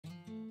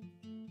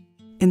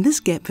In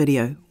this GAP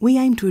video, we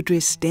aim to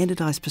address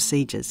standardised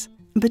procedures,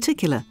 in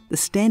particular the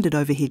standard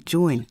overhead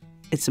join,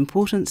 its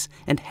importance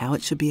and how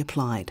it should be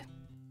applied.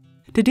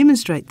 To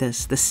demonstrate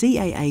this, the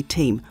CAA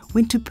team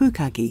went to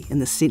Pukaki in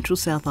the central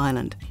South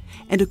Island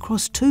and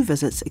across 2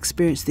 visits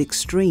experienced the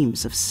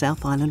extremes of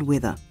South Island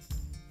weather.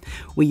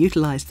 We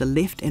utilised the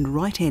left and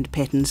right hand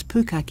patterns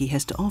Pukaki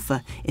has to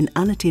offer in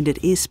unattended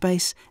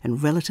airspace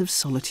and relative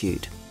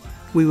solitude.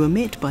 We were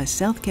met by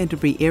South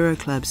Canterbury Aero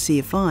Club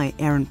CFI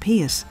Aaron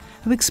Pearce,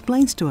 who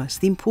explains to us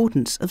the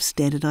importance of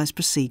standardised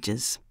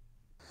procedures.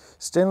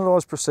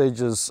 Standardised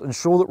procedures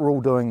ensure that we're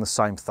all doing the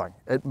same thing.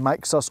 It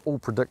makes us all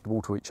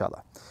predictable to each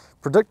other.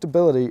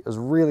 Predictability is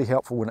really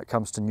helpful when it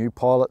comes to new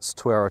pilots,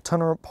 to our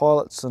itinerant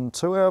pilots and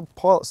to our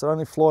pilots that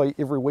only fly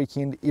every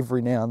weekend,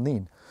 every now and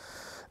then.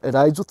 It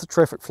aids with the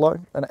traffic flow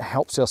and it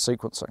helps our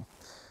sequencing.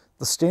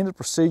 The standard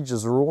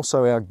procedures are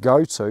also our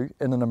go-to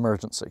in an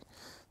emergency,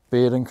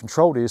 be it in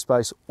controlled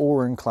airspace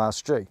or in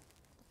Class G.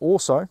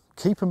 Also,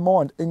 keep in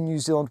mind in New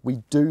Zealand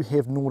we do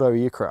have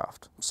Nordo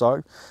aircraft,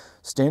 so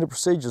standard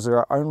procedures are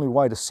our only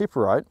way to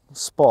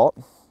spot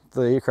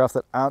the aircraft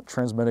that aren't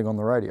transmitting on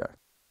the radio.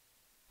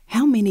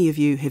 How many of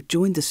you have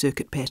joined the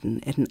circuit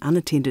pattern at an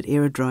unattended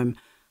aerodrome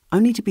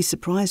only to be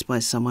surprised by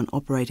someone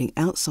operating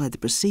outside the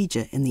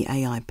procedure in the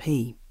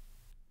AIP?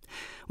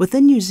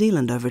 Within New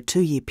Zealand over a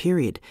 2-year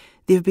period,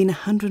 there have been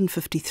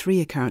 153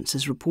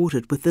 occurrences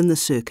reported within the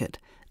circuit.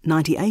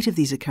 98 of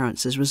these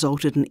occurrences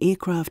resulted in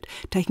aircraft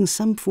taking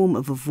some form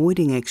of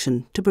avoiding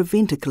action to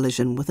prevent a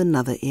collision with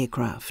another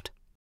aircraft.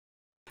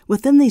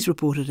 Within these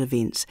reported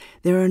events,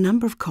 there are a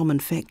number of common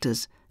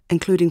factors,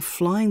 including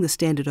flying the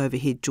standard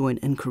overhead join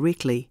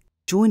incorrectly,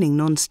 joining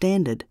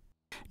non-standard,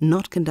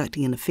 not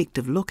conducting an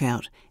effective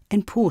lookout,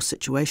 and poor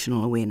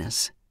situational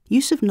awareness.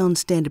 Use of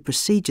non-standard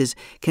procedures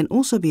can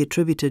also be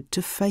attributed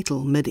to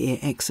fatal mid-air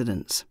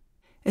accidents.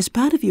 As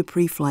part of your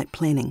pre-flight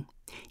planning,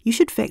 you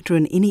should factor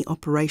in any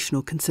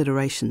operational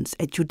considerations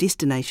at your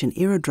destination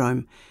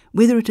aerodrome,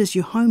 whether it is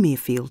your home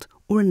airfield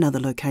or another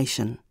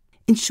location.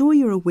 Ensure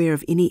you're aware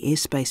of any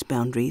airspace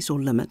boundaries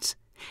or limits,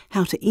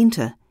 how to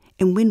enter,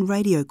 and when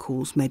radio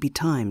calls may be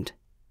timed.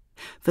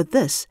 For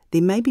this,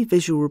 there may be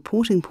visual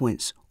reporting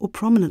points or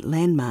prominent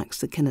landmarks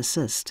that can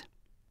assist.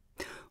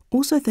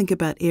 Also think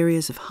about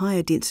areas of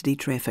higher density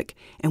traffic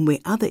and where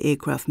other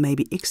aircraft may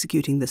be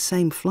executing the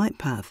same flight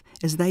path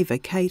as they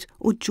vacate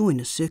or join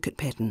a circuit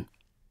pattern.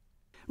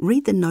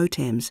 Read the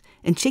NOTAMs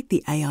and check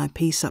the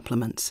AIP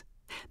supplements.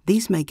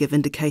 These may give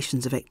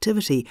indications of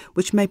activity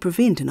which may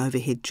prevent an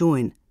overhead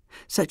join,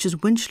 such as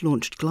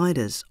winch-launched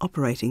gliders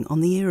operating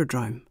on the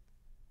aerodrome.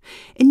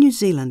 In New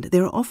Zealand,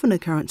 there are often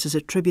occurrences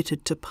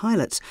attributed to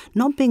pilots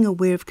not being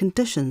aware of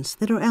conditions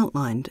that are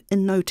outlined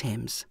in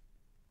NOTAMs.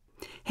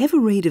 Have a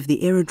read of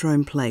the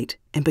aerodrome plate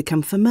and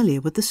become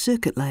familiar with the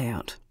circuit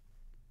layout.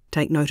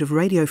 Take note of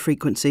radio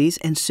frequencies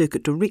and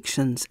circuit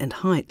directions and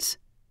heights.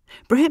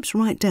 Perhaps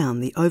write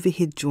down the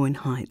overhead join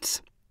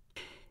heights.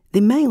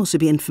 There may also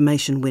be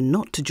information when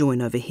not to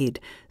join overhead,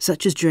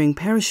 such as during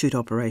parachute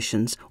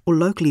operations or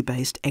locally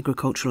based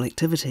agricultural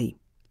activity.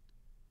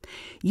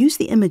 Use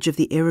the image of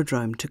the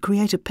aerodrome to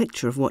create a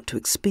picture of what to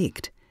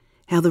expect,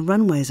 how the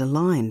runway is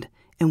aligned,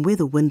 and where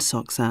the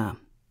windsocks are.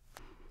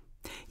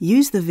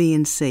 Use the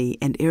VNC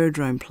and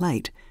aerodrome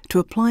plate to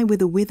apply where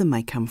the weather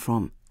may come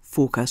from,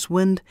 forecast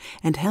wind,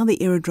 and how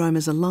the aerodrome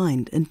is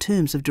aligned in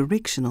terms of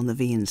direction on the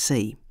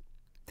VNC.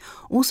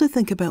 Also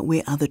think about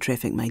where other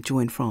traffic may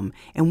join from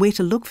and where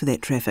to look for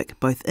that traffic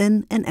both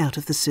in and out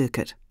of the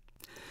circuit.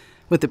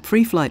 With the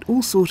pre-flight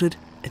all sorted,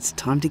 it's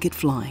time to get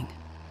flying.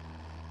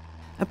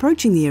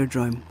 Approaching the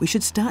aerodrome, we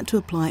should start to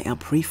apply our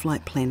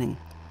pre-flight planning.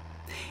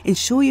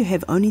 Ensure you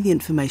have only the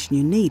information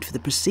you need for the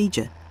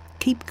procedure.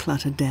 Keep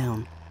clutter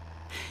down.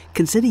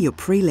 Consider your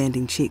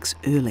pre-landing checks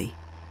early.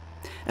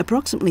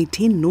 Approximately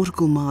 10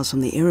 nautical miles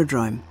from the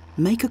aerodrome,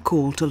 make a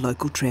call to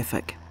local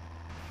traffic.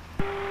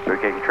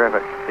 Pukaki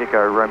traffic,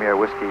 Echo Romeo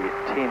Whiskey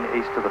 10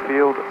 east of the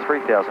field,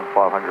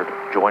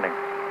 3,500 joining.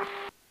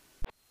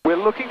 We're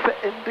looking for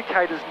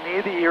indicators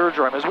near the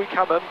aerodrome as we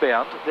come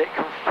inbound that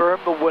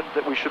confirm the wind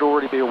that we should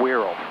already be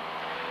aware of.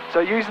 So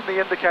using the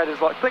indicators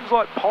like things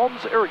like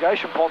ponds,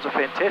 irrigation ponds are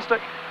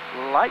fantastic,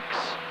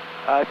 lakes,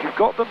 if you've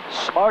got them,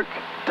 smoke,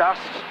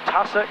 dust,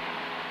 tussock,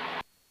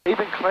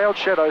 even cloud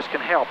shadows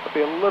can help, but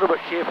be a little bit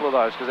careful of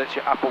those because that's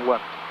your upper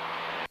wind.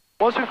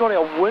 Once we've got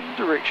our wind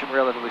direction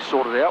relatively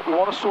sorted out, we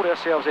want to sort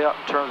ourselves out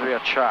in terms of our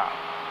chart.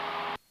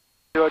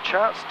 So our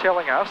chart's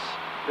telling us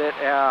that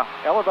our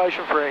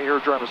elevation for our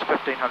aerodrome is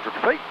 1,500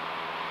 feet.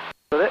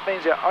 So that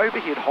means our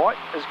overhead height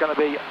is going to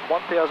be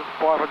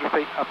 1,500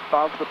 feet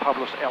above the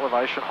published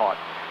elevation height.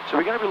 So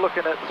we're going to be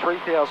looking at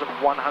 3,100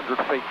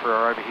 feet for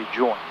our overhead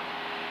join.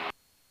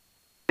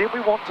 Then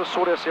we want to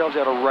sort ourselves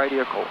out a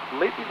radio call.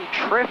 Let any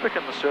traffic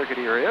in the circuit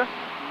area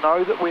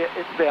know that we're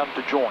inbound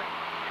to join.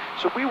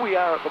 So where we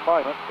are at the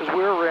moment is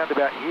we're around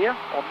about here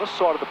on this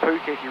side of the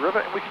Pukaki River,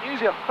 and we can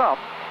use our thumb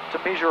to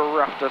measure a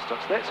rough distance.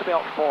 That's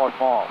about 5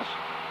 miles.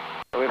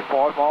 So we're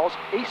 5 miles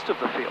east of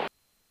the field.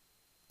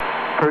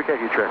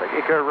 Pukaki traffic,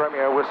 Echo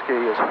Romeo Whiskey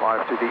is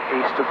 5 to the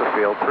east of the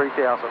field,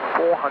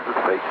 3,400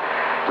 feet,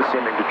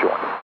 descending to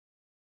join.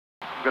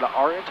 I'm going to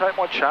orientate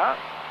my chart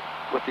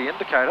with the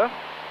indicator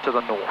to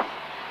the north.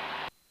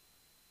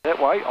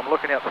 That way I'm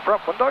looking out the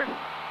front window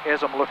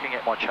as I'm looking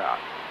at my chart.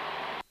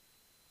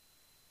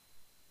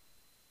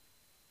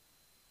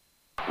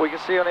 We can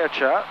see on our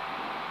chart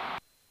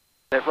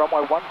that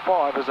runway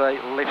 15 is a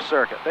left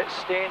circuit. That's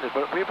standard,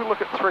 but if we ever look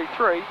at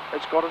 33,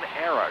 it's got an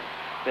arrow.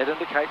 That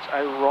indicates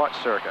a right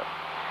circuit.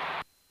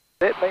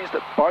 That means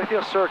that both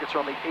our circuits are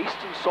on the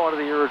eastern side of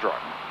the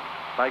aerodrome,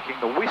 making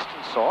the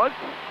western side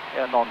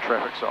our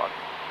non-traffic side.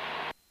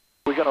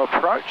 We're going to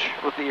approach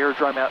with the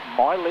aerodrome out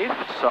my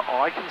left so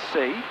I can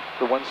see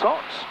the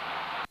windsocks.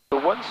 The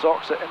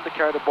windsocks are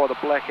indicated by the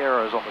black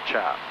arrows on the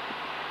chart.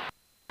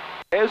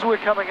 As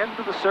we're coming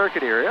into the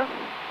circuit area,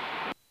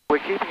 we're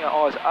keeping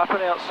our eyes up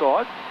and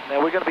outside.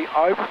 Now we're going to be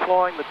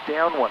overflying the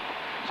downwind.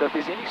 So if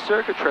there's any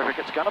circuit traffic,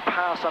 it's going to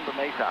pass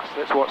underneath us.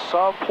 That's why it's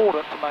so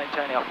important to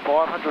maintain our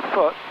 500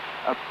 foot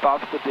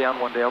above the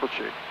downwind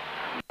altitude.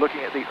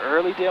 Looking at the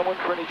early downwind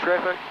for any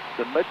traffic,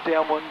 the mid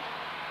downwind,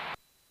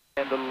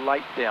 and the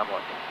late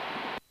downwind.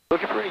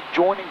 Looking for any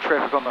joining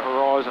traffic on the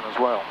horizon as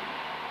well.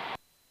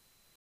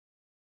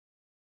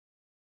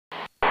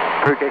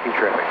 Pukaki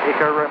traffic,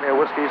 Echo Romeo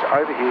Whiskey is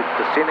overhead,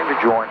 descending to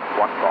join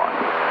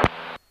 15.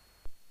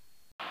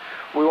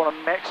 We want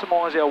to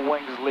maximise our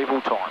wings level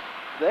time.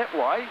 That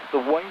way, the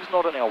wing's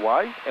not in our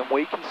way and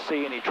we can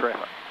see any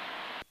traffic.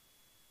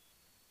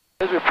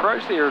 As we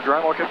approach the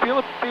aerodrome, I can feel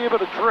a fair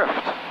bit of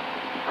drift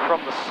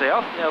from the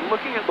south. Now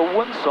looking at the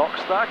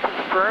windsocks, they're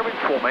confirming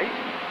for me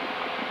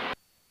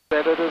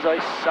that it is a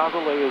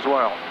southerly as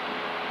well.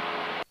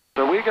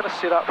 So we're going to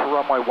set up for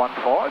runway 15.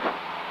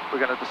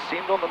 We're going to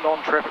descend on the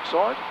non-traffic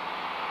side,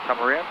 come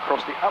around,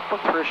 cross the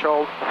upwind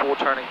threshold before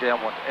turning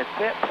downwind. At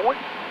that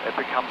point, it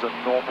becomes a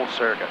normal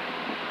circuit.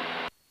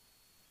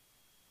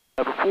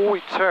 Now before we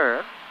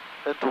turn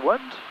into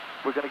wind,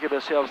 we're going to give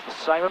ourselves the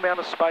same amount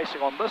of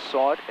spacing on this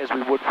side as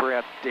we would for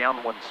our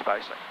downwind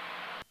spacing.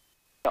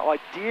 Now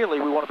ideally,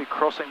 we want to be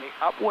crossing the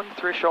upwind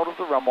threshold of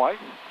the runway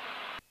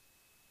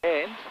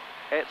and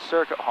at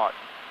circuit height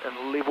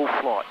in level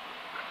flight.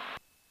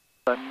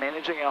 So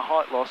managing our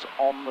height loss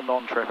on the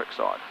non-traffic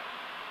side.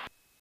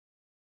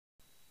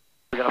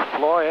 We're going to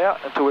fly out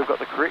until we've got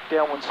the correct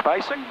downwind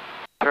spacing,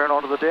 turn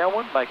onto the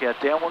downwind, make our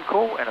downwind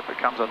call, and it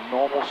becomes a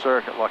normal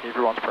circuit like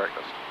everyone's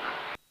practiced.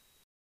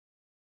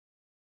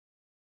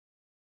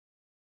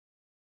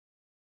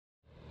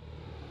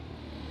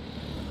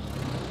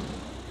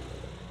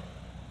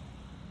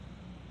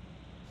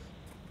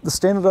 The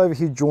standard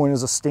overhead join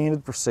is a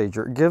standard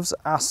procedure. It gives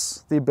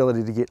us the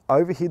ability to get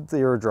overhead the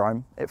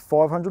aerodrome at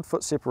 500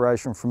 foot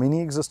separation from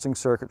any existing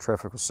circuit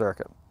traffic or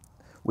circuit.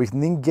 We can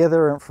then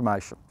gather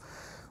information.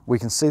 We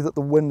can see that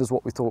the wind is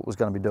what we thought it was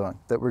going to be doing,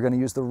 that we're going to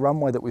use the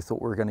runway that we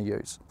thought we were going to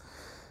use.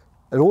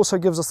 It also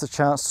gives us the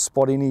chance to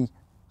spot any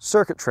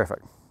circuit traffic,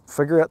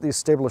 figure out the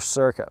established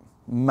circuit.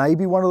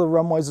 Maybe one of the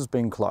runways has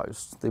been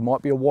closed. There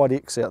might be a wide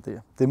X out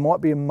there. There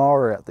might be a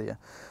mower out there.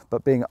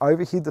 But being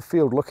overhead the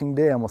field looking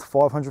down with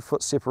 500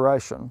 foot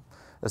separation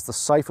is the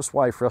safest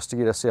way for us to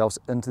get ourselves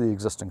into the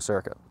existing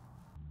circuit.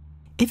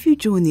 If you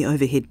join the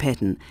overhead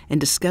pattern and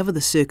discover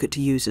the circuit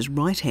to use as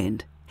right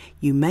hand,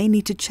 you may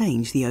need to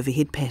change the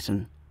overhead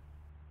pattern.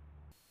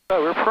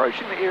 So we're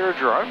approaching the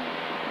aerodrome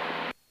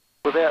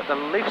without the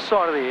left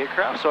side of the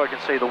aircraft so I can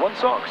see the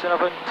windsocks, and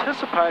I've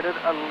anticipated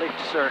a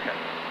left circuit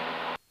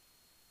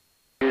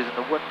using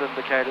the wind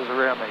indicators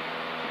around me.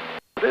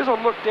 But as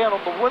I look down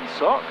on the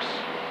windsocks,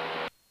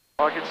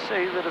 I can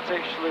see that it's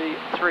actually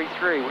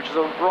 3-3, which is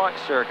a right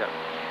circuit.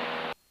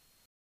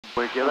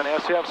 We're giving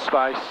ourselves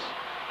space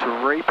to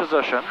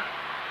reposition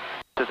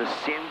to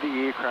descend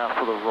the aircraft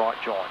for the right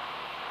join.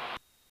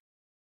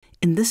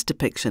 In this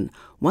depiction,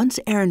 once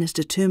Aaron has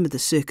determined the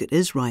circuit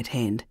is right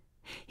hand,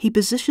 he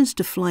positions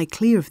to fly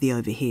clear of the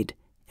overhead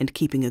and,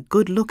 keeping a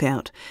good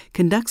lookout,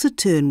 conducts a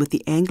turn with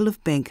the angle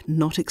of bank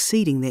not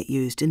exceeding that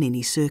used in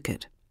any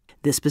circuit.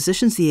 This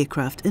positions the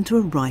aircraft into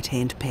a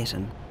right-hand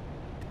pattern.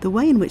 The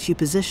way in which you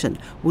position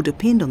will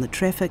depend on the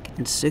traffic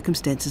and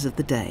circumstances of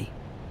the day.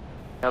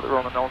 Now that we're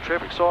on the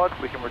non-traffic side,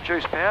 we can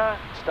reduce power,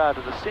 start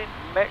to descent,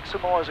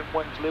 maximising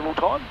wings level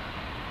time,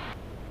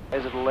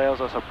 as it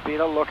allows us a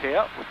better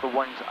lookout with the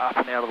wings up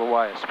and out of the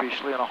way,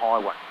 especially on a high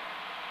wing.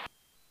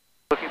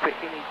 Looking for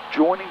any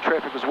joining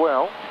traffic as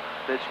well,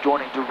 that's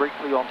joining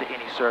directly onto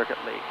any circuit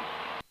leg.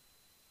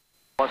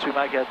 Once we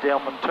make our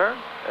downwind turn,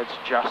 it's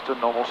just a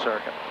normal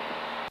circuit.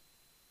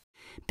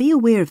 Be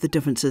aware of the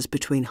differences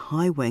between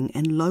high wing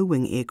and low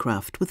wing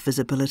aircraft with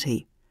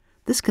visibility.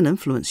 This can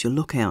influence your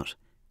lookout.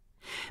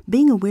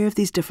 Being aware of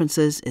these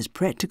differences is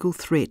practical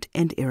threat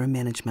and error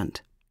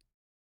management.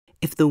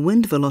 If the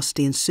wind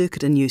velocity and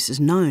circuit in use is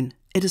known,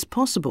 it is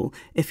possible,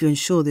 if you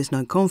ensure there's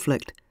no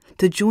conflict,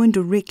 to join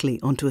directly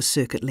onto a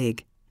circuit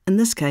leg, in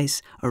this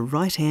case a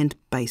right-hand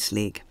base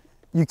leg.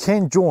 You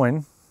can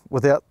join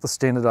without the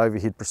standard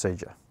overhead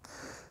procedure.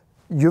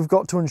 You've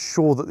got to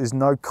ensure that there's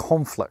no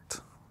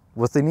conflict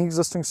with any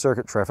existing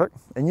circuit traffic,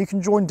 and you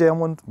can join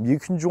downwind, you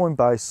can join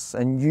base,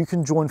 and you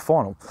can join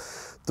final.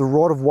 The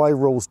right of way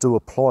rules do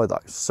apply though.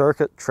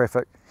 Circuit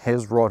traffic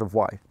has right of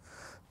way.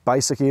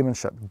 Basic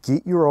airmanship,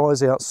 get your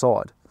eyes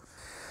outside.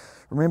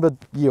 Remember,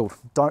 yield,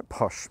 don't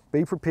push.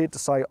 Be prepared to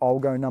say, I'll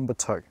go number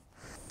 2.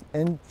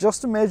 And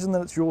just imagine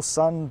that it's your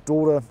son,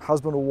 daughter,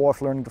 husband or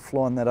wife learning to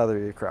fly in that other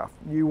aircraft.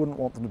 You wouldn't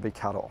want them to be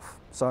cut off,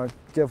 so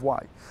give way.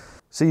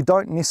 So you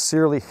don't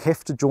necessarily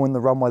have to join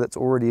the runway that's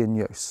already in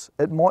use.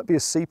 It might be a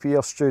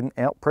CPL student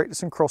out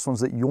practicing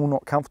crosswinds that you're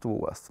not comfortable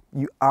with.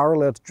 You are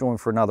allowed to join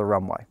for another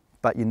runway,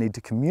 but you need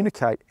to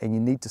communicate and you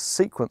need to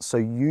sequence so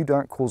you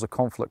don't cause a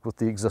conflict with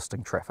the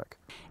existing traffic.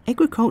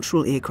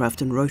 Agricultural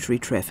aircraft and rotary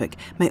traffic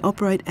may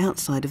operate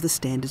outside of the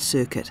standard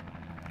circuit.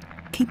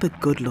 Keep a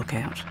good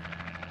lookout.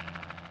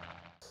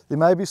 There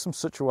may be some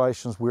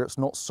situations where it's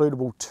not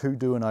suitable to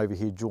do an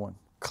overhead join.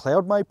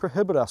 Cloud may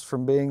prohibit us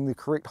from being the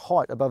correct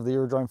height above the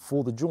aerodrome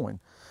for the join.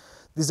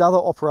 There's other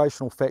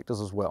operational factors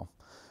as well.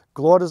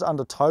 Gliders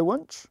under tow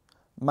winch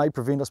may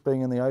prevent us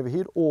being in the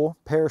overhead, or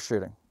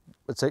parachuting.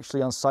 It's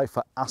actually unsafe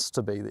for us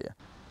to be there.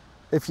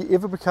 If you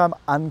ever become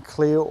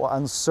unclear or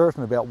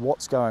uncertain about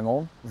what's going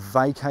on,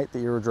 vacate the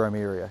aerodrome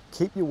area.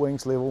 Keep your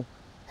wings level,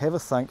 have a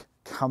think,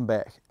 come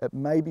back. It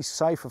may be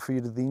safer for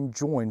you to then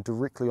join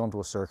directly onto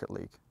a circuit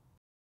leg.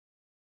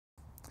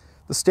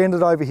 The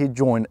standard overhead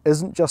join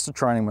isn't just a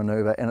training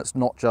manoeuvre, and it's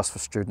not just for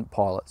student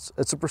pilots.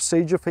 It's a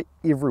procedure for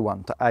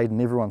everyone to aid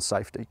in everyone's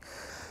safety.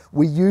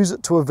 We use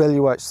it to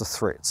evaluate the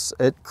threats.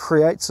 It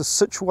creates a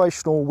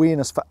situational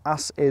awareness for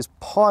us as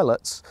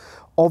pilots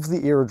of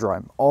the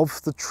aerodrome, of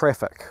the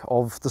traffic,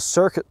 of the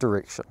circuit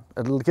direction.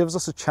 It gives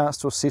us a chance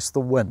to assess the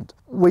wind.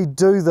 We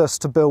do this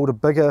to build a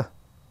bigger,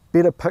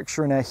 better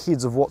picture in our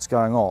heads of what's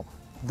going on.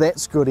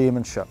 That's good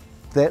airmanship.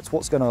 That's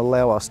what's going to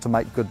allow us to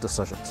make good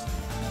decisions.